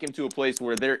to take him to a place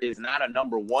where there is not a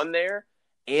number 1 there,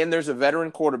 and there's a veteran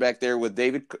quarterback there with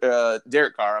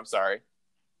Derek Carr. I'm sorry.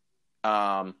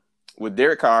 With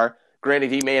Derek Carr,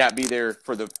 granted he may not be there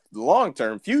for the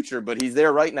long-term future, but he's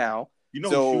there right now. Who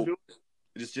should do it?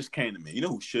 This just came to me. You know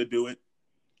who should do it?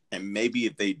 And maybe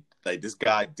if this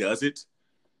guy does it,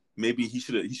 maybe he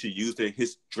should use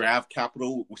his draft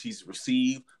capital, which he's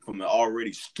received from the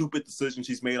already stupid decisions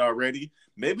he's made already.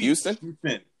 Maybe Houston?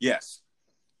 Yes.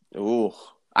 Ooh,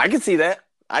 I can see that.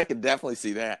 I could definitely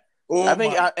see that. Oh, I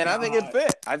think it'd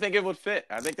fit. I think it would fit.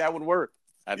 I think that would work.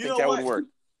 Would work.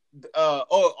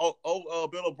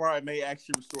 Bill O'Brien may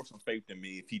actually restore some faith in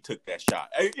me if he took that shot.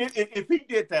 If he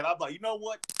did that, I'm like, you know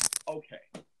what? Okay.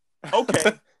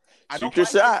 Shoot your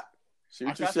shot.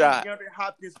 Shoot your shot. DeAndre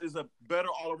Hopkins is a better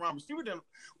all-around receiver than.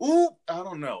 I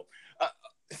don't know.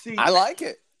 I like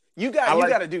it. You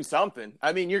got to do something.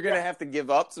 I mean, you're going to have to give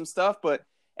up some stuff, but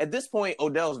at this point,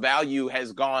 Odell's value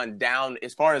has gone down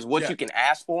as far as what you can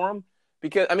ask for him.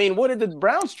 Because, I mean, what did the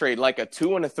Browns trade? Like a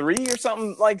 2 and a 3 or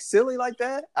something silly like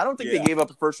that? I don't think they gave up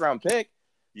a first-round pick.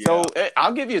 Yeah. So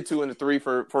I'll give you a 2 and a 3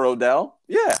 for Odell.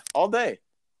 Yeah, all day.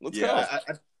 Let's go.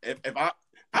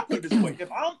 I put it this way: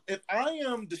 if I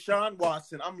am Deshaun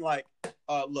Watson, I'm like,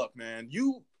 look, man,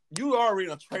 you already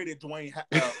traded DeAndre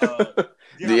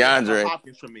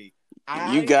Hopkins for me.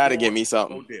 You got to give me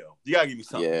something. Odell. You got to give me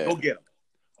something. Yeah.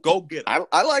 Go get him.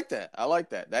 I like that.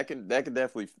 That can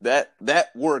definitely that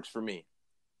works for me.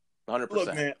 100%.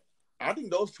 Look, man, I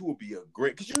think those two will be a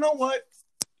great. Because you know what?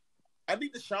 I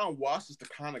think Deshaun Watson's the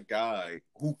kind of guy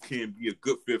who can be a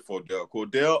good fit for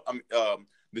Odell.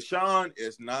 Deshaun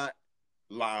is not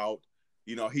loud.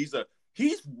 You know, he's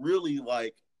really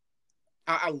like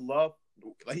I love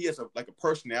like he has a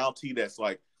personality that's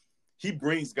like he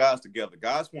brings guys together.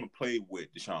 Guys want to play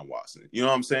with Deshaun Watson. You know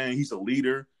what I'm saying? He's a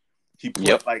leader. He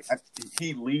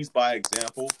leads by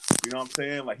example. You know what I'm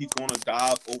saying? Like he's going to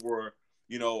dive over,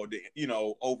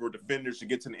 over defenders to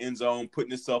get to the end zone,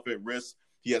 putting himself at risk.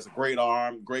 He has a great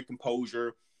arm, great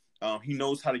composure. He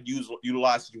knows how to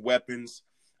utilize his weapons.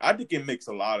 I think it makes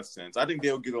a lot of sense. I think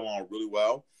they'll get along really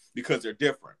well because they're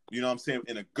different. You know what I'm saying?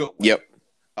 In a good way. Yep.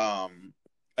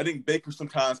 I think Baker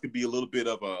sometimes could be a little bit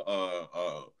of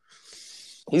a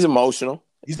he's emotional.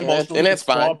 And that's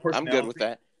fine. I'm good with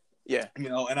that. Yeah.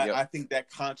 I think that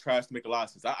contrast make a lot of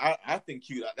sense. I think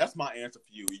that's my answer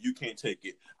for you. You can't take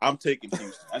it. I'm taking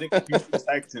Houston. I think the Houston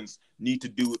Texans need to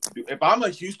do it. If I'm a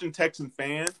Houston Texan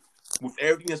fan with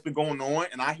everything that's been going on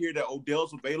and I hear that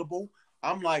Odell's available,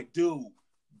 I'm like, dude,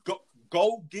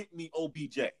 go get me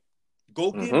OBJ.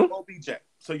 Go get me OBJ.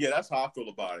 So, yeah, that's how I feel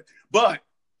about it. But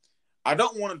I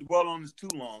don't want to dwell on this too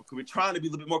long because we're trying to be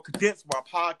a little bit more condensed for our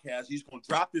podcast. He's going to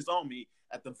drop this on me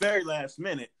at the very last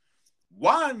minute.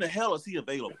 Why in the hell is he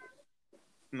available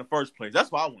in the first place?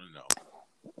 That's what I want to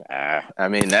know. I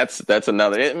mean, that's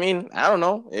another. I mean, I don't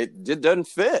know. It just doesn't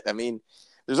fit. I mean,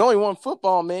 there's only one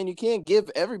football, man. You can't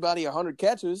give everybody 100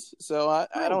 catches. So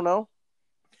I don't know.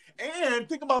 And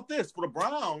think about this. For the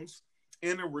Browns,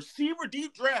 in a receiver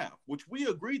deep draft, which we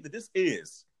agreed that this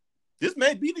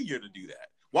may be the year to do that.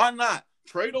 Why not?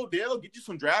 Trade Odell, get you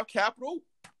some draft capital,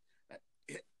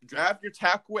 draft your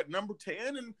tackle at number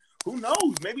 10, and who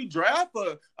knows? Maybe draft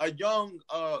a young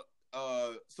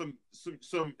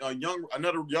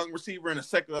another young receiver in the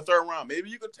second or third round.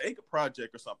 Maybe you could take a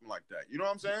project or something like that. You know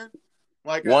what I'm saying?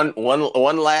 Like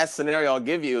one last scenario I'll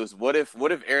give you is what if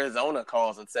Arizona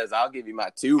calls and says I'll give you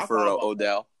my 2 for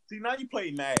Odell. See, now you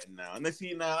play Madden now, and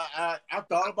I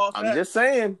thought about that. I'm just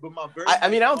saying. But I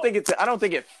don't think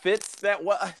it fits that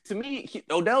well. To me,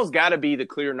 Odell's got to be the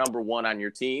clear number 1 on your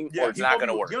team, or it's not going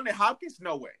to work. DeAndre Hopkins,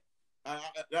 no way.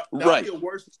 That right. Would be a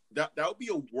worse. That would be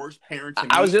a worse parent. To me.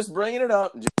 I was just bringing it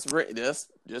up.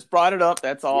 Just brought it up.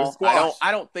 That's all.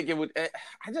 I don't think it would.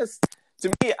 To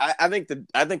me, I think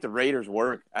the Raiders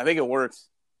work. I think it works.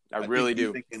 I really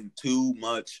do. Thinking too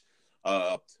much.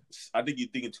 I think you're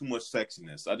thinking too much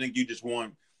sexiness. I think you just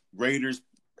want Raiders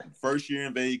first year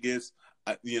in Vegas.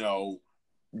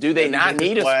 Do they not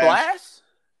need a splash?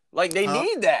 Like they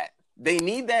need that. They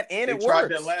need that, and it works. They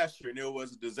tried that last year, and it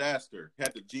was a disaster.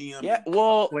 Had the GM. Yeah,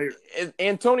 well,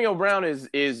 Antonio Brown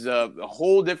is a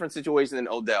whole different situation than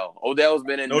Odell. Odell's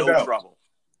been in no trouble.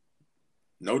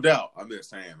 No doubt. I'm just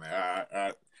saying, man.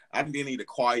 I think they need to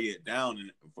quiet it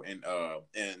down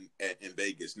in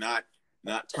Vegas. Not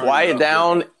quiet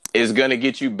down is going to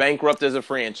get you bankrupt as a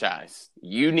franchise.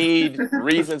 You need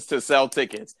reasons to sell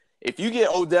tickets. If you get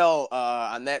Odell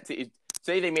on that team.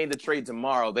 Say they made the trade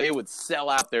tomorrow, they would sell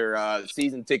out their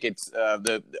season tickets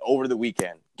over the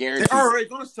weekend. Guaranteed. They're already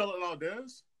going to sell it out,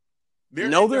 Des.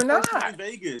 No, they're not. In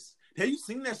Vegas. Have you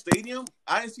seen that stadium?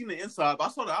 I didn't see the inside, but I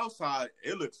saw the outside.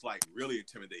 It looks like really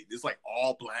intimidating. It's like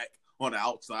all black on the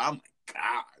outside. I'm like,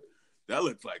 God, that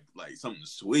looks like something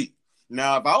sweet.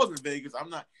 Now, if I was in Vegas,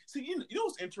 I'm not. See, you know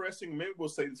what's interesting? Maybe we'll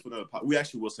say this for another. We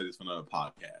actually will say this for another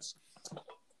podcast.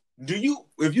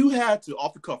 If you had to,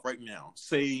 off the cuff right now,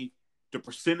 say the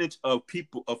percentage of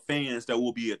fans that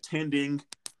will be attending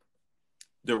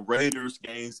the Raiders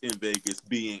games in Vegas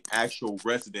being actual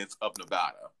residents of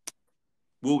Nevada,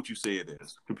 what would you say it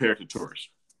is compared to tourists?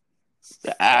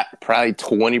 Probably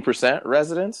 20%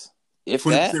 residents. If 20%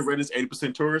 that. Residents,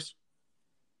 80% tourists?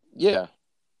 Yeah.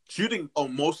 Shooting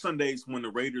on most Sundays when the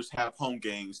Raiders have home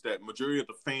games, that majority of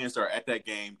the fans that are at that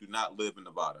game do not live in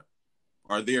Nevada.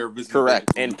 Are there visiting?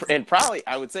 Correct, and probably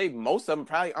I would say most of them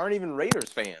probably aren't even Raiders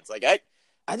fans. Like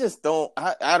I just don't.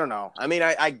 I don't know. I mean,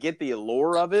 I get the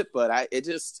allure of it, but I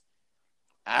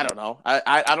don't know.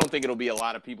 I don't think it'll be a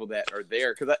lot of people that are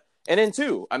there because. And then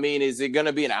too, I mean, is it going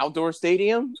to be an outdoor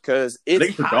stadium? Because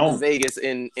it's hot in Vegas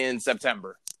in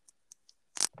September.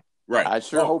 Right. I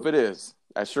sure hope it is.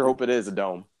 I sure hope it is a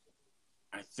dome.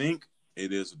 I think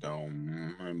it is a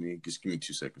dome. I mean, just give me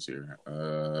 2 seconds here.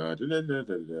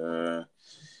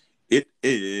 It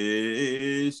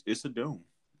is. It's a dome.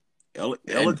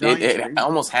 It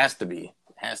almost has to be.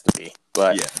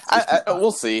 But yeah,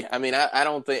 we'll see. I mean, I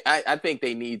don't think. I think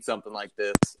they need something like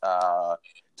this to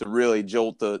really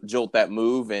jolt that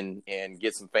move and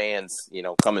get some fans,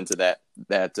 coming to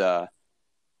that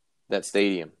that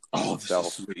stadium. Oh, this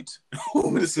is sweet.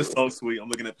 This is so sweet. I'm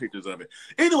looking at pictures of it.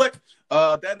 Anyway,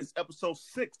 that is episode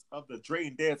 6 of the Dre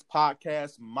and Dez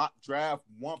podcast, Mock Draft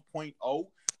 1.0.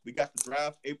 We got the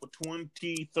draft April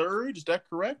 23rd. Is that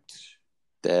correct?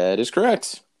 That is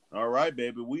correct. All right,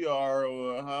 baby. We are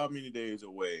how many days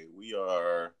away? We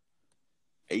are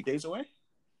 8 days away?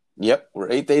 Yep,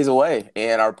 we're 8 days away.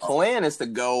 And our plan is to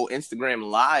go Instagram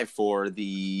Live for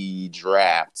the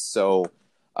draft. So,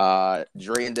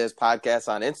 Dre and Dez podcast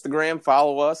on Instagram,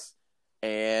 follow us,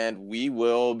 and we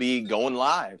will be going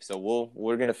live. So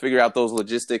we're going to figure out those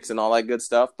logistics and all that good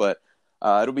stuff. But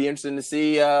it'll be interesting to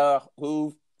see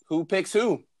who picks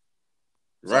who.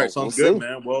 Right, so sounds good,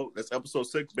 man. Well, that's episode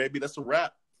 6, baby. That's a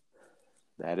wrap.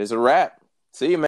 That is a wrap. See you, man.